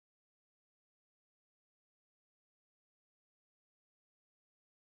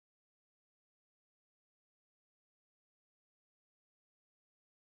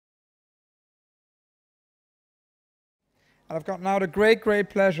And I've got now the great, great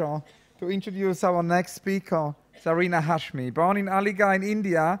pleasure to introduce our next speaker, Zarina Hashmi. Born in Aligarh in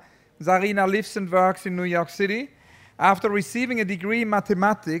India, Zarina lives and works in New York City. After receiving a degree in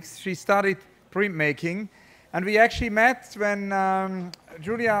mathematics, she studied printmaking. And we actually met when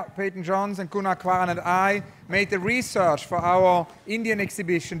Julia Peyton-Jones and Gunnar Kwaran and I made the research for our Indian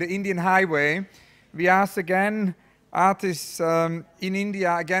exhibition, the Indian Highway. We asked again artists in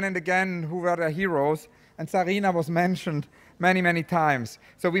India again and again who were their heroes, and Zarina was mentioned many, many times.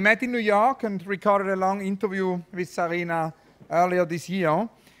 So we met in New York and recorded a long interview with Zarina earlier this year.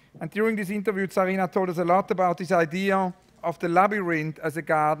 And during this interview, Zarina told us a lot about this idea of the labyrinth as a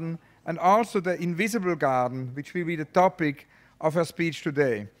garden, and also the invisible garden, which will be the topic of her speech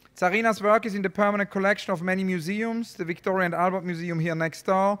today. Zarina's work is in the permanent collection of many museums, the Victoria and Albert Museum here next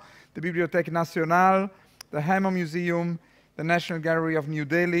door, the Bibliothèque Nationale, the Hammer Museum, the National Gallery of New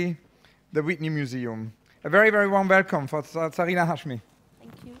Delhi, the Whitney Museum. A very, very warm welcome for Zarina Hashmi.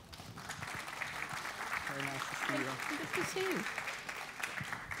 Thank you. Very nice to see you. Good to see you.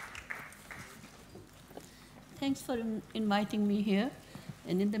 Thanks for inviting me here.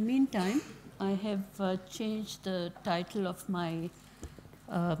 And in the meantime, I have changed the title of my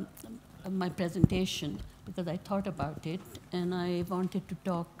presentation because I thought about it and I wanted to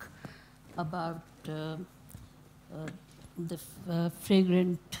talk about the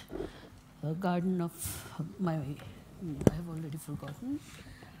fragrant garden of my, I have already forgotten.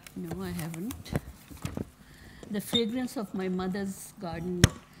 No, I haven't. The fragrance of my mother's garden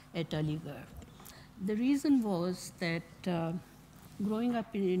at Aligarh. The reason was that growing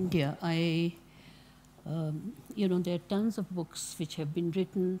up in India, there are tons of books which have been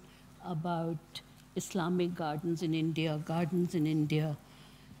written about Islamic gardens in India,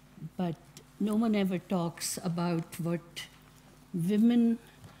 but no one ever talks about what women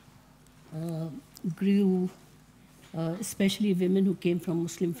grew, especially women who came from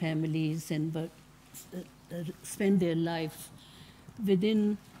Muslim families and spent their life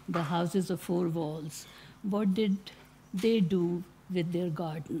within the houses of four walls. What did they do with their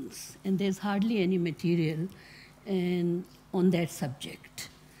gardens? And there's hardly any material on that subject.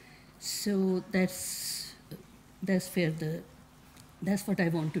 So that's what I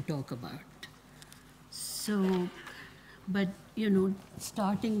want to talk about. So, but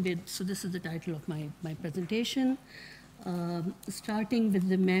starting with, so this is the title of my presentation, starting with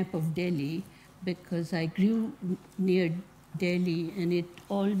the map of Delhi, because I grew near Delhi and it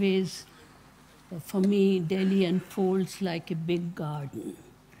always, for me, Delhi unfolds like a big garden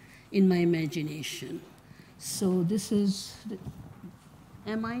in my imagination. So this is,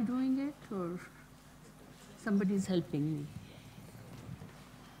 am I doing it or somebody's helping me?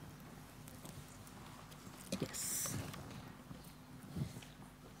 Yes.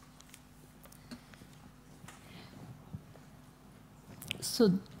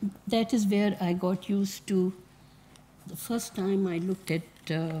 So that is where I got used to. The first time I looked at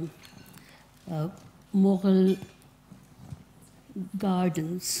Mughal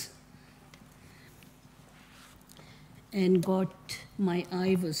gardens and my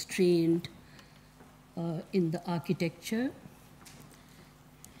eye was trained in the architecture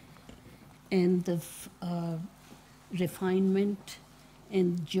and the refinement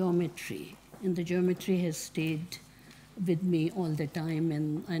and geometry. And the geometry has stayed with me all the time,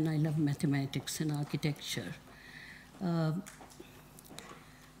 and I love mathematics and architecture.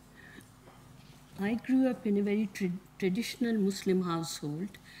 I grew up in a very traditional Muslim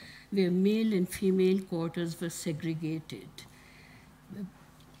household where male and female quarters were segregated.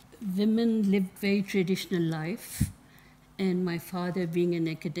 Women lived very traditional life, and my father, being an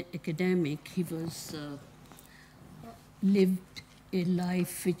academic, he lived a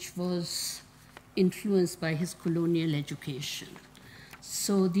life which was influenced by his colonial education.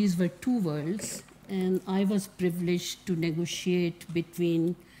 So these were two worlds, and I was privileged to negotiate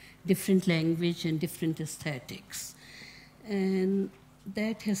between different language and different aesthetics. And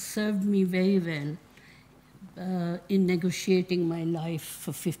that has served me very well in negotiating my life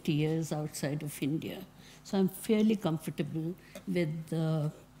for 50 years outside of India. So I'm fairly comfortable with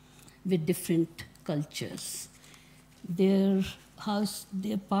different cultures. Their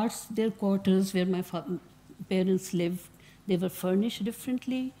quarters where my parents lived, they were furnished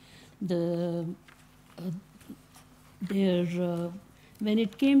differently. When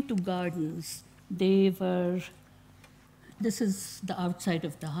it came to gardens, this is the outside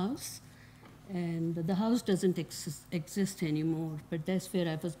of the house, and the house doesn't exist anymore, but that's where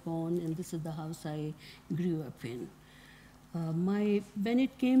I was born, and this is the house I grew up in. When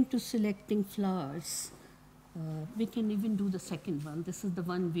it came to selecting flowers, we can even do the second one. This is the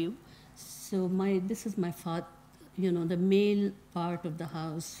one view. So this is my the male part of the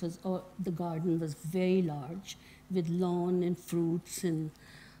house was, or the garden was very large, with lawn and fruits and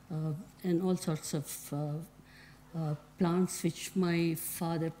all sorts of plants which my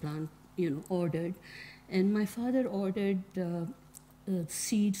father ordered. And my father ordered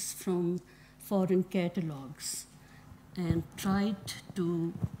seeds from foreign catalogs and tried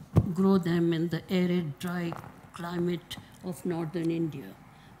to grow them in the arid, dry climate of northern India.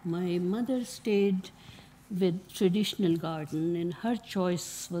 My mother stayed with traditional garden, and her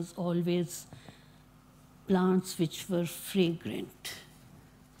choice was always plants which were fragrant.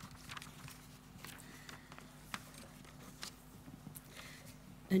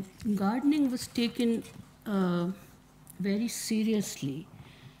 And gardening was taken very seriously.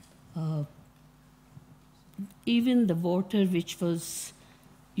 Even the water which was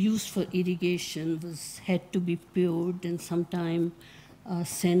used for irrigation had to be poured, and sometimes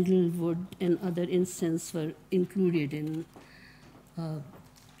sandalwood and other incense were included in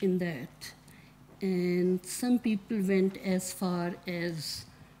that. And some people went as far as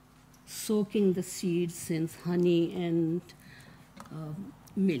soaking the seeds in honey and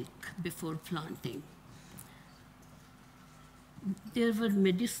milk before planting. There were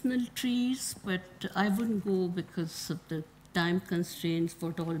medicinal trees, but I wouldn't go because of the time constraints,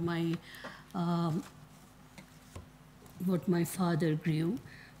 what my father grew.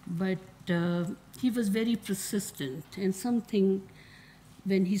 But he was very persistent, and something,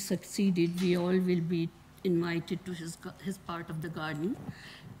 when he succeeded, we all will be invited to his part of the garden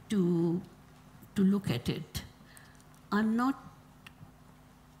to look at it. I'm not,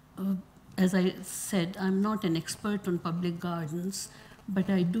 as I said, I'm not an expert on public gardens, but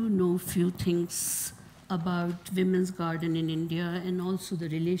I do know few things about women's garden in India, and also the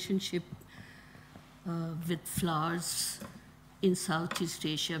relationship with flowers in Southeast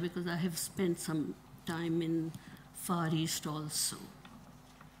Asia, because I have spent some time in Far East also.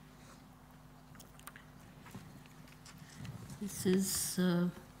 This is,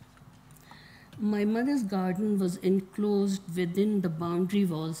 my mother's garden was enclosed within the boundary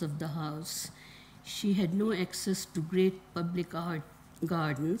walls of the house. She had no access to great public art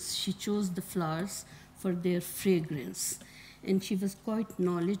gardens. She chose the flowers for their fragrance, and she was quite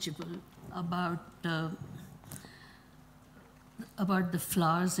knowledgeable about the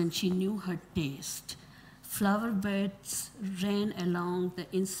flowers, and she knew her taste. Flower beds ran along the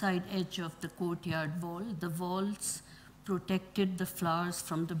inside edge of the courtyard wall. The walls protected the flowers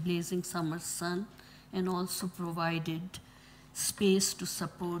from the blazing summer sun and also provided space to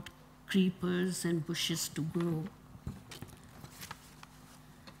support creepers and bushes to grow.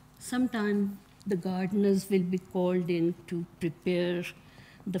 Sometimes the gardeners will be called in to prepare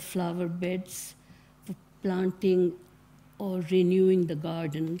the flower beds for planting or renewing the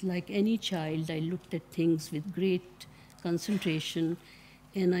garden. Like any child, I looked at things with great concentration,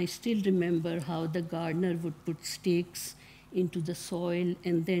 and I still remember how the gardener would put stakes into the soil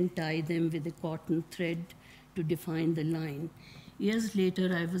and then tie them with a cotton thread to define the line. Years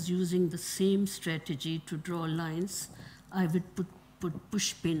later, I was using the same strategy to draw lines. I would put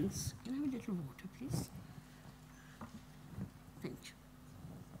push pins. Can I have a little water, please? Thank you.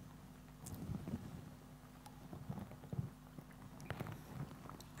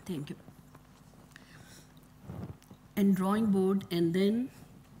 Thank you. And drawing board, and then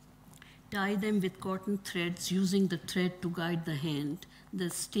tie them with cotton threads, using the thread to guide the hand. The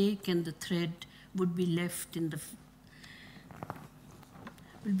stake and the thread would be left in the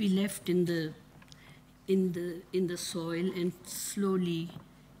soil and slowly,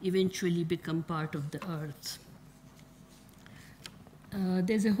 eventually become part of the earth.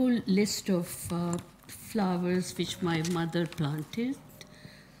 There's a whole list of flowers which my mother planted.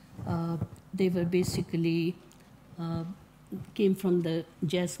 They were basically came from the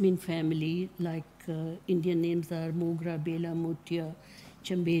jasmine family, like Indian names are Mogra, Bela, Motia,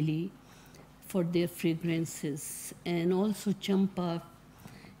 Chambeli, for their fragrances, and also Champa,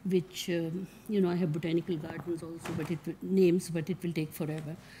 which, I have botanical gardens also, but it will take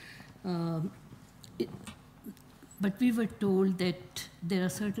forever. But we were told that there are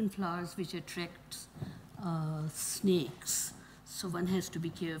certain flowers which attract snakes, so one has to be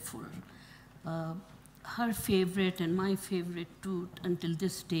careful. Her favorite and my favorite too until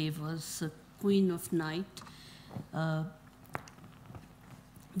this day was Queen of Night,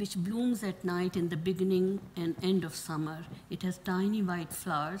 which blooms at night in the beginning and end of summer. It has tiny white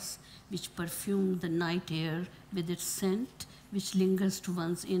flowers which perfume the night air with its scent, which lingers to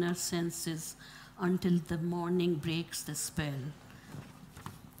one's inner senses until the morning breaks the spell.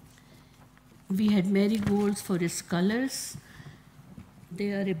 We had marigolds for its colors.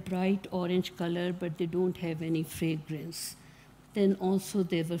 They are a bright orange color, but they don't have any fragrance. Then also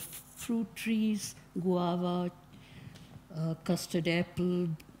there were fruit trees, guava, custard apple,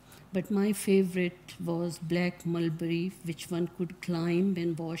 but my favorite was black mulberry, which one could climb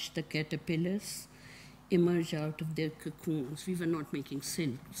and watch the caterpillars emerge out of their cocoons. We were not making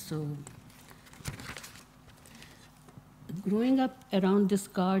silk, so growing up around this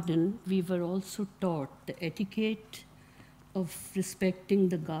garden, we were also taught the etiquette of respecting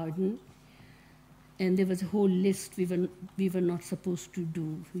the garden. And there was a whole list we were not supposed to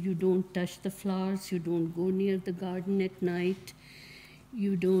do. You don't touch the flowers, you don't go near the garden at night,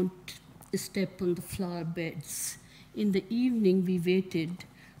 you don't step on the flower beds. In the evening, we waited.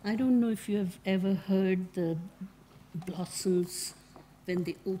 I don't know if you have ever heard the blossoms when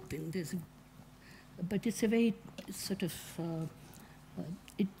they open. But it's a very sort of,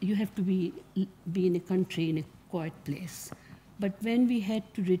 you have to be in a country, in a quiet place. But when we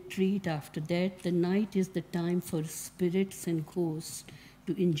had to retreat after that, the night is the time for spirits and ghosts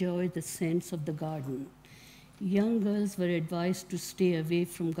to enjoy the scents of the garden. Young girls were advised to stay away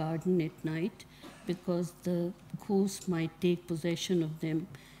from garden at night because the ghosts might take possession of them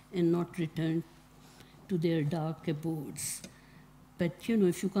and not return to their dark abodes. But you know,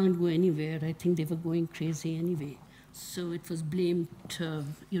 if you can't go anywhere, I think they were going crazy anyway. So it was blamed,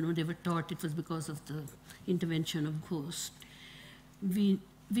 they were taught it was because of the intervention of ghosts. We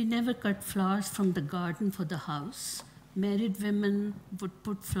never cut flowers from the garden for the house. Married women would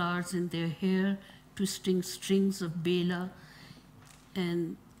put flowers in their hair, twisting strings of bela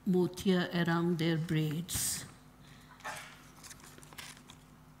and motia around their braids.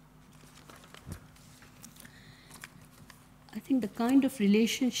 I think the kind of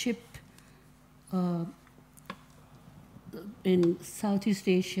relationship in Southeast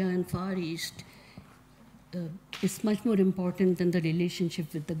Asia and Far East is much more important than the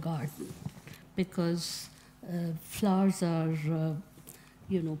relationship with the garden, because flowers are,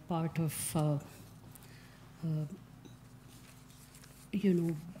 part of,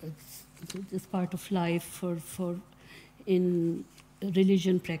 it's part of life for in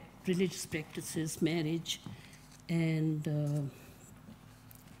religious practices, marriage, and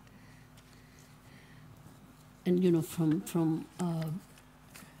from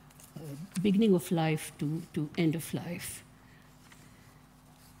beginning of life to end of life.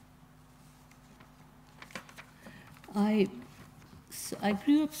 I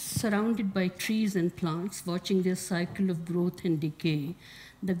grew up surrounded by trees and plants, watching their cycle of growth and decay.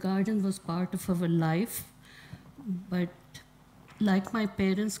 The garden was part of our life, but like my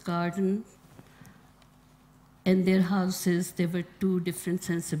parents' garden and their houses, there were two different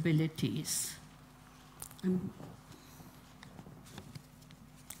sensibilities.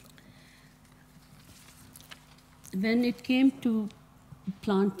 When it came to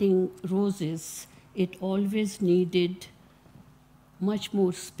planting roses, it always needed much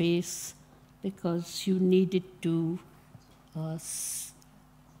more space because you needed to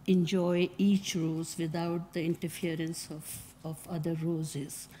enjoy each rose without the interference of other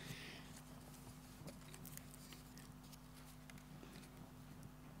roses.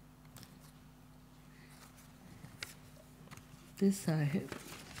 This I have.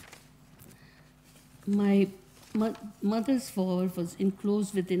 My mother's wall was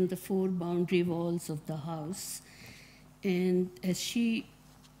enclosed within the four boundary walls of the house, and as she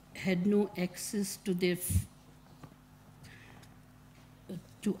had no access to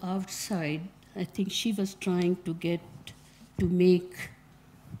to outside, I think she was trying to make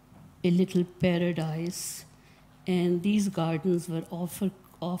a little paradise, and these gardens were often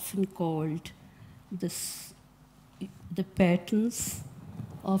called the patterns,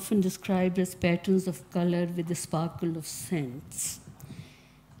 often described as patterns of color with the sparkle of scents.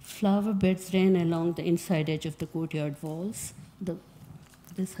 Flower beds ran along the inside edge of the courtyard walls.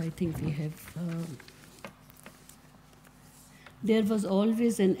 This I think we have. There was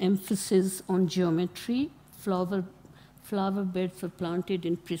always an emphasis on geometry. Flower beds were planted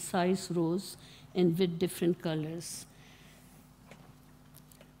in precise rows and with different colors.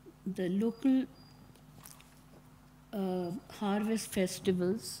 The local harvest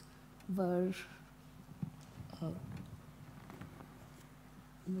festivals were, what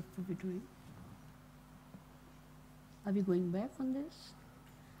were we doing? Are we going back on this?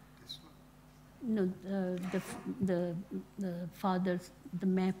 No, the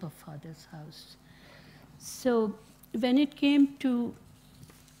map of father's house. So when it came to,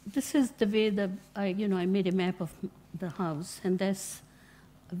 this is the way that I made a map of the house, and that's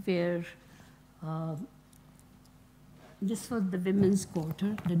where this was the women's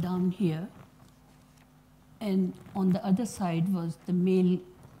quarter, the down here. And on the other side was the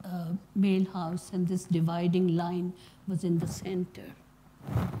male house, and this dividing line was in the center.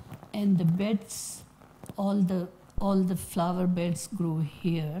 And the beds, all the flower beds grow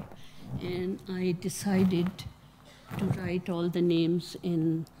here. And I decided to write all the names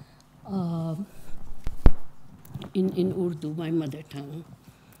in Urdu, my mother tongue.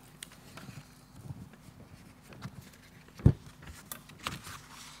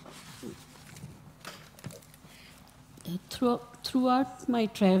 Throughout my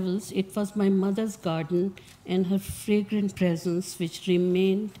travels, it was my mother's garden and her fragrant presence which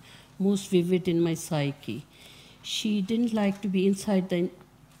remained most vivid in my psyche. She didn't like to be inside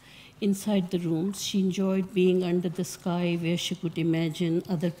the rooms. She enjoyed being under the sky where she could imagine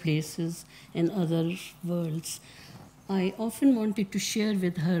other places and other worlds. I often wanted to share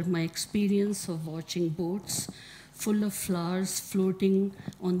with her my experience of watching boats full of flowers floating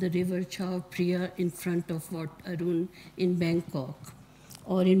on the river Chao Phraya in front of Wat Arun in Bangkok,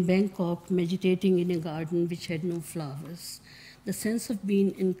 or in Bangkok meditating in a garden which had no flowers. The sense of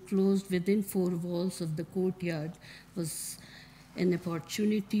being enclosed within four walls of the courtyard was an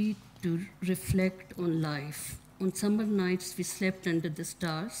opportunity to reflect on life. On summer nights, we slept under the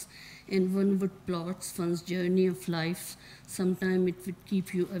stars, and one would plot one's journey of life. Sometimes it would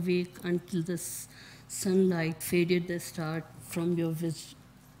keep you awake until the sunlight faded the star from your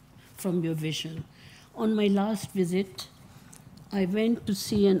vision. On my last visit, I went to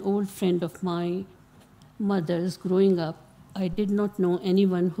see an old friend of my mother's growing up. I did not know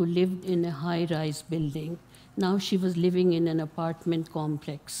anyone who lived in a high-rise building. Now she was living in an apartment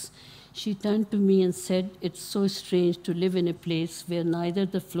complex. She turned to me and said, "It's so strange to live in a place where neither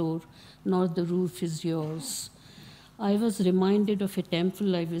the floor nor the roof is yours." I was reminded of a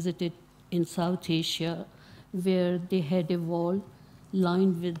temple I visited in South Asia, where they had a wall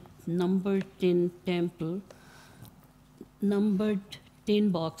lined with numbered tin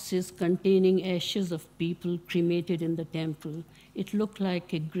boxes containing ashes of people cremated in the temple. It looked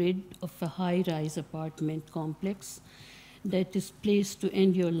like a grid of a high-rise apartment complex that is placed to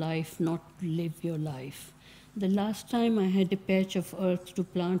end your life, not to live your life. The last time I had a patch of earth to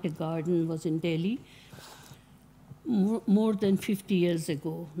plant a garden was in Delhi, more than 50 years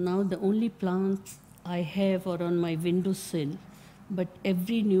ago. Now the only plants I have are on my windowsill, but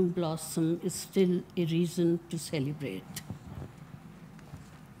every new blossom is still a reason to celebrate.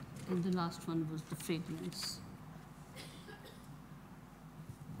 And the last one was the fragrance,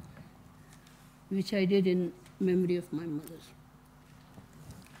 which I did in memory of my mother.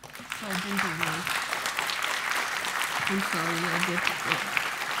 So I didn't away. I'm sorry, I get it.